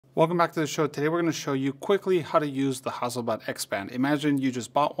Welcome back to the show. Today we're going to show you quickly how to use the Hasselblad XPan. Imagine you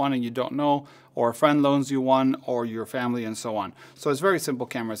just bought one and you don't know, or a friend loans you one, or your family, and so on. So it's a very simple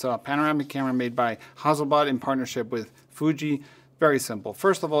camera. It's a panoramic camera made by Hasselblad in partnership with Fuji. Very simple.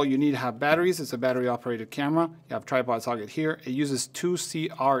 First of all, you need to have batteries. It's a battery operated camera. You have tripod socket here. It uses two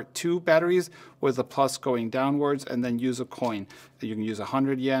CR2 batteries with a plus going downwards, and then use a coin. You can use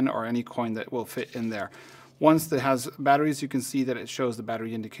 100 yen or any coin that will fit in there. Once it has batteries, you can see that it shows the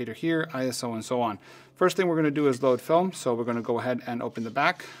battery indicator here, ISO, and so on. First thing we're going to do is load film. So we're going to go ahead and open the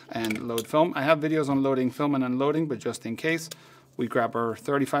back and load film. I have videos on loading film and unloading, but just in case, we grab our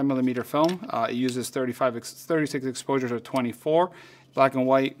 35mm film. It uses 36 exposures of 24, black and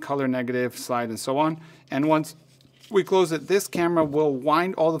white, color negative, slide, and so on. And once we close it, this camera will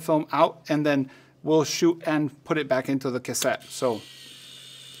wind all the film out, and then we'll shoot and put it back into the cassette. So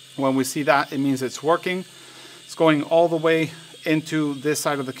when we see that, it means it's working. It's going all the way into this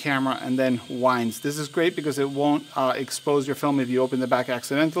side of the camera and then winds. This is great because it won't expose your film if you open the back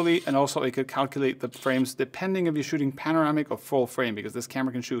accidentally, and also it could calculate the frames depending if you're shooting panoramic or full frame, because this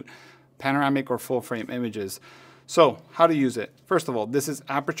camera can shoot panoramic or full frame images. So how to use it? First of all, this is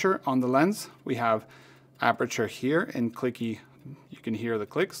aperture on the lens. We have aperture here in clicky, you can hear the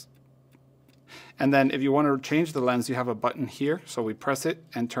clicks. And then if you want to change the lens, you have a button here. So we press it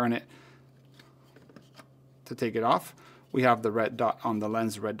and turn it to take it off. We have the red dot on the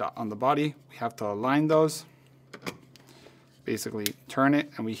lens, red dot on the body. We have to align those. Basically turn it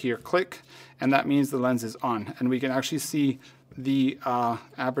and we hear click, and that means the lens is on. And we can actually see the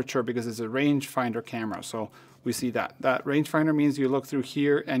aperture because it's a rangefinder camera. So we see that. That rangefinder means you look through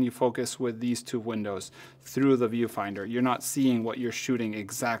here and you focus with these two windows through the viewfinder. You're not seeing what you're shooting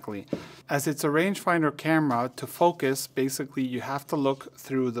exactly. As it's a rangefinder camera, to focus, basically you have to look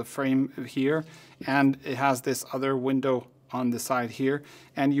through the frame here, and it has this other window on the side here,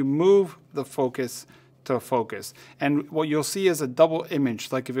 and you move the focus to focus. And what you'll see is a double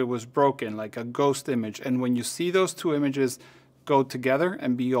image, like if it was broken, like a ghost image. And when you see those two images go together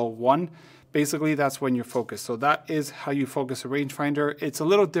and be all one, basically that's when you're focused. So that is how you focus a rangefinder. It's a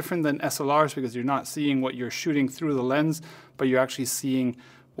little different than SLRs because you're not seeing what you're shooting through the lens, but you're actually seeing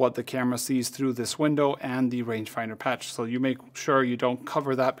what the camera sees through this window and the rangefinder patch. So you make sure you don't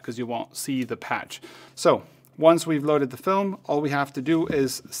cover that because you won't see the patch. So once we've loaded the film, all we have to do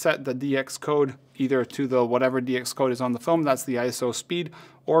is set the DX code either to the whatever DX code is on the film, that's the ISO speed,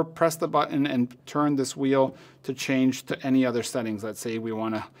 or press the button and turn this wheel to change to any other settings. Let's say we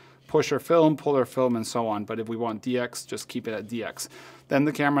want to push our film, pull our film, and so on. But if we want DX, just keep it at DX. Then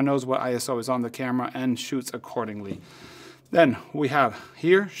the camera knows what ISO is on the camera and shoots accordingly. Then we have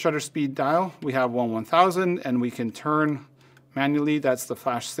here shutter speed dial. We have 1/1000, and we can turn manually. That's the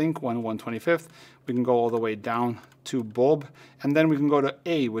flash sync, 1/125th. We can go all the way down to bulb, and then we can go to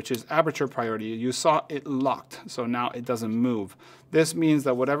A, which is aperture priority. You saw it locked, so now it doesn't move. This means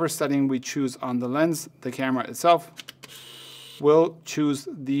that whatever setting we choose on the lens, the camera itself will choose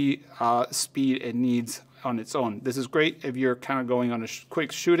the speed it needs on its own. This is great if you're kind of going on a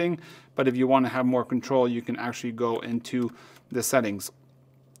quick shooting, but if you want to have more control, you can actually go into the settings.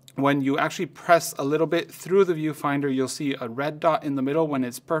 When you actually press a little bit through the viewfinder, you'll see a red dot in the middle when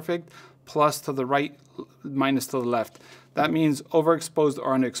it's perfect, plus to the right, minus to the left. That means overexposed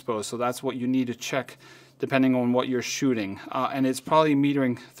or underexposed, so that's what you need to check depending on what you're shooting. And it's probably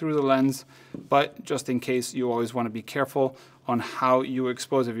metering through the lens, but just in case, you always want to be careful on how you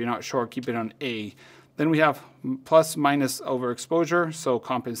expose. If you're not sure, keep it on A. Then we have plus minus overexposure, so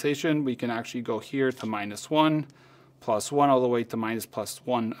compensation. We can actually go here to -1, +1, all the way to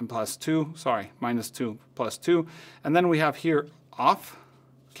 -+1 and +2. Sorry, -2, +2. And then we have here off,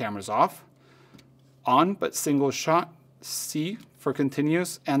 camera's off, on but single shot, C for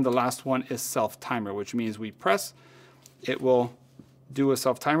continuous, and the last one is self-timer, which means we press, it will do a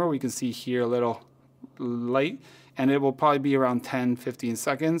self-timer. We can see here a little light, and it will probably be around 10-15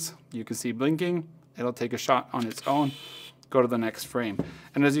 seconds. You can see blinking. It'll take a shot on its own, go to the next frame.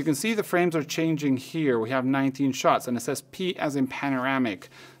 And as you can see, the frames are changing here. We have 19 shots, and it says P as in panoramic.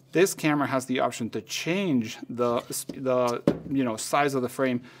 This camera has the option to change the size of the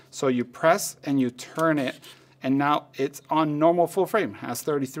frame. So you press and you turn it, and now it's on normal full frame, has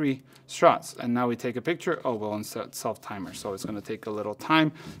 33 shots. And now we take a picture, oh, well, insert self-timer, so it's gonna take a little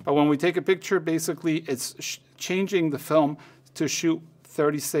time. But when we take a picture, basically it's changing the film to shoot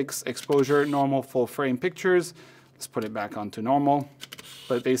 36 exposure, normal full frame pictures. Let's put it back onto normal.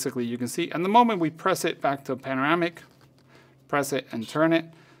 But basically you can see, and the moment we press it back to panoramic, press it and turn it,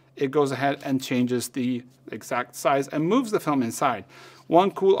 it goes ahead and changes the exact size and moves the film inside.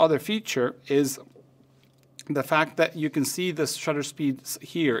 One cool other feature is the fact that you can see the shutter speed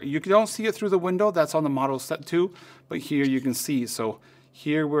here. You don't see it through the window, that's on the model set 2, but here you can see. So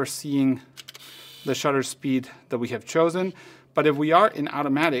here we're seeing the shutter speed that we have chosen, but if we are in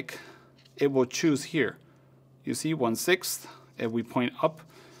automatic, it will choose here. You see 1/6 if we point up,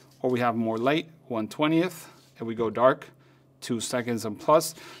 or we have more light, 1/20th if we go dark, 2 seconds and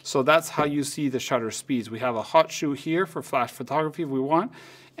plus. So that's how you see the shutter speeds. We have a hot shoe here for flash photography if we want.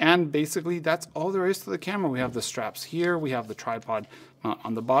 And basically that's all there is to the camera. We have the straps here, we have the tripod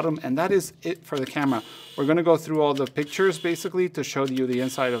on the bottom, and that is it for the camera. We're gonna go through all the pictures basically to show you the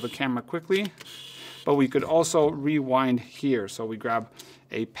inside of the camera quickly, but we could also rewind here. So we grab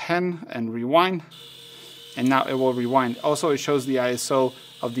a pen and rewind, and now it will rewind. Also, it shows the ISO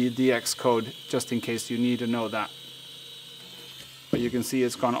of the DX code, just in case you need to know that. But you can see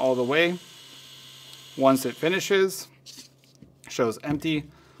it's gone all the way. Once it finishes, shows empty.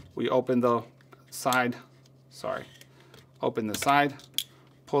 We open the side, open the side,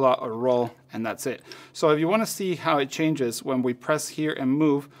 pull out a roll, and that's it. So if you want to see how it changes when we press here and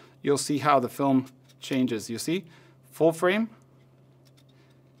move, you'll see how the film changes. You see, full frame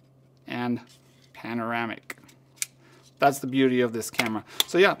and panoramic. That's the beauty of this camera.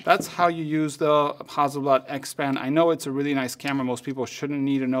 So yeah, that's how you use the Hasselblad XPan. I know it's a really nice camera. Most people shouldn't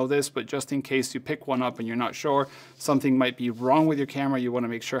need to know this, but just in case you pick one up and you're not sure, something might be wrong with your camera, you want to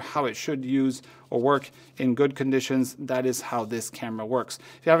make sure how it should use or work in good conditions. That is how this camera works.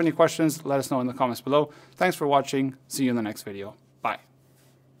 If you have any questions, let us know in the comments below. Thanks for watching. See you in the next video. Bye.